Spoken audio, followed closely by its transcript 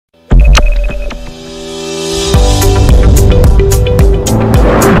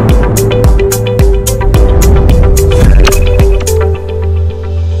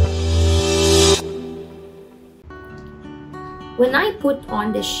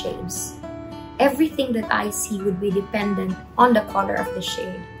on the shades, everything that I see would be dependent on the color of the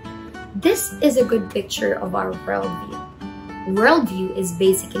shade. This is a good picture of our worldview. Worldview is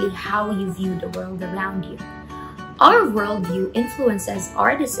basically how you view the world around you. Our worldview influences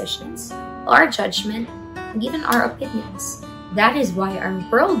our decisions, our judgment, and even our opinions. That is why our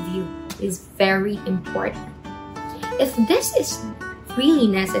worldview is very important. If this is really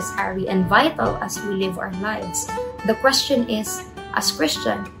necessary and vital as we live our lives, the question is, as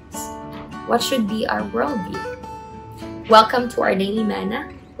Christians, what should be our worldview? Welcome to our daily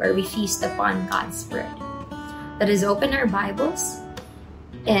manna, where we feast upon God's Word. Let us open our Bibles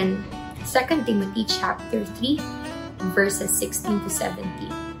in 2 Timothy chapter 3, verses 16 to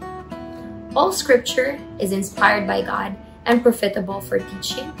 17. All Scripture is inspired by God and profitable for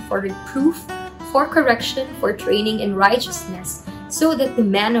teaching, for reproof, for correction, for training in righteousness, so that the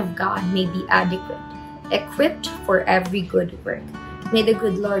man of God may be adequate, equipped for every good work. May the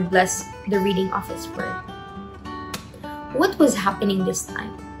good Lord bless the reading of His Word. What was happening this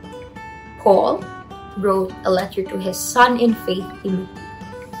time? Paul wrote a letter to his son in faith, Timothy.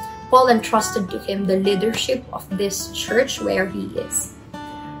 Paul entrusted to him the leadership of this church where he is.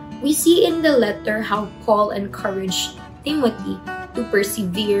 We see in the letter how Paul encouraged Timothy to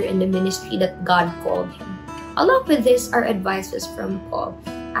persevere in the ministry that God called him. Along with this are advices from Paul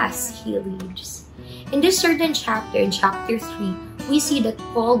as he leads. In this certain chapter, in chapter 3, we see that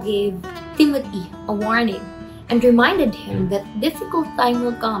Paul gave Timothy a warning and reminded him that difficult time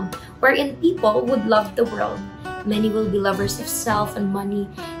will come wherein people would love the world. Many will be lovers of self and money,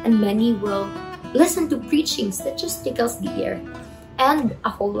 and many will listen to preachings that just tickles the ear, and a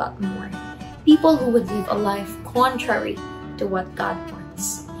whole lot more. People who would live a life contrary to what God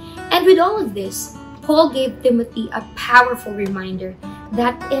wants. And with all of this, Paul gave Timothy a powerful reminder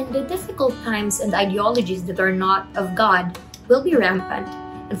that in the difficult times and ideologies that are not of God will be rampant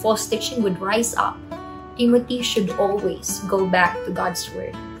and false teaching would rise up, Timothy should always go back to God's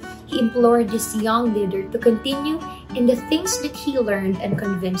Word. He implored this young leader to continue in the things that he learned and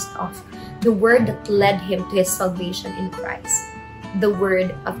convinced of, the Word that led him to his salvation in Christ, the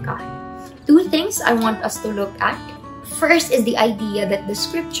Word of God. Two things I want us to look at. First is the idea that the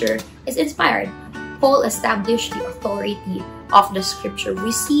Scripture is inspired. Paul established the authority of the Scripture.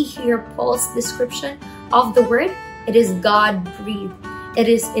 We see here Paul's description of the Word. It is God-breathed. It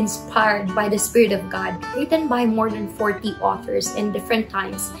is inspired by the Spirit of God, written by more than 40 authors in different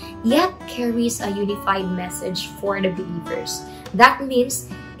times, yet carries a unified message for the believers. That means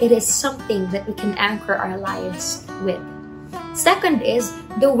it is something that we can anchor our lives with. Second is,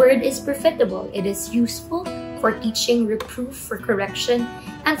 the Word is profitable. It is useful for teaching, reproof, for correction,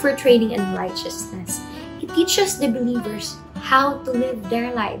 and for training in righteousness. It teaches the believers how to live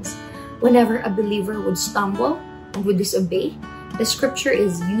their lives. Whenever a believer would stumble and would disobey, the Scripture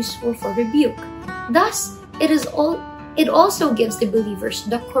is useful for rebuke. Thus, it also gives the believers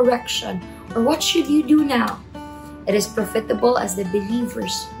the correction, or what should you do now? It is profitable as the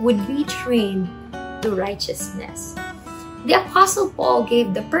believers would be trained to righteousness. The Apostle Paul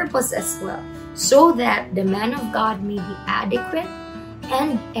gave the purpose as well, so that the man of God may be adequate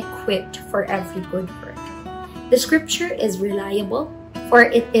and equipped for every good work. The Scripture is reliable, for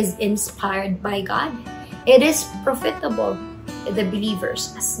it is inspired by God. It is profitable to the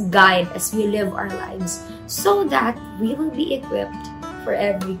believers as guide as we live our lives, so that we will be equipped for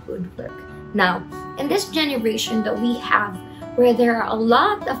every good work. Now, in this generation that we have, where there are a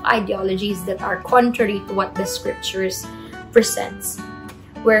lot of ideologies that are contrary to what the Scriptures presents,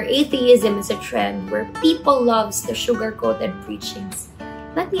 where atheism is a trend, where people loves the sugar-coated preachings,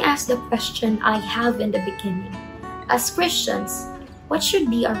 let me ask the question I have in the beginning. As Christians, what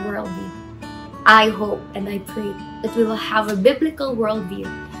should be our worldview? I hope and I pray that we will have a biblical worldview,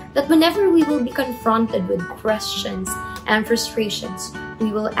 that whenever we will be confronted with questions and frustrations,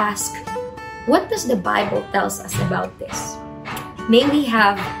 we will ask, what does the Bible tells us about this? May we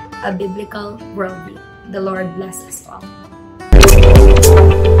have a biblical worldview. The Lord bless us.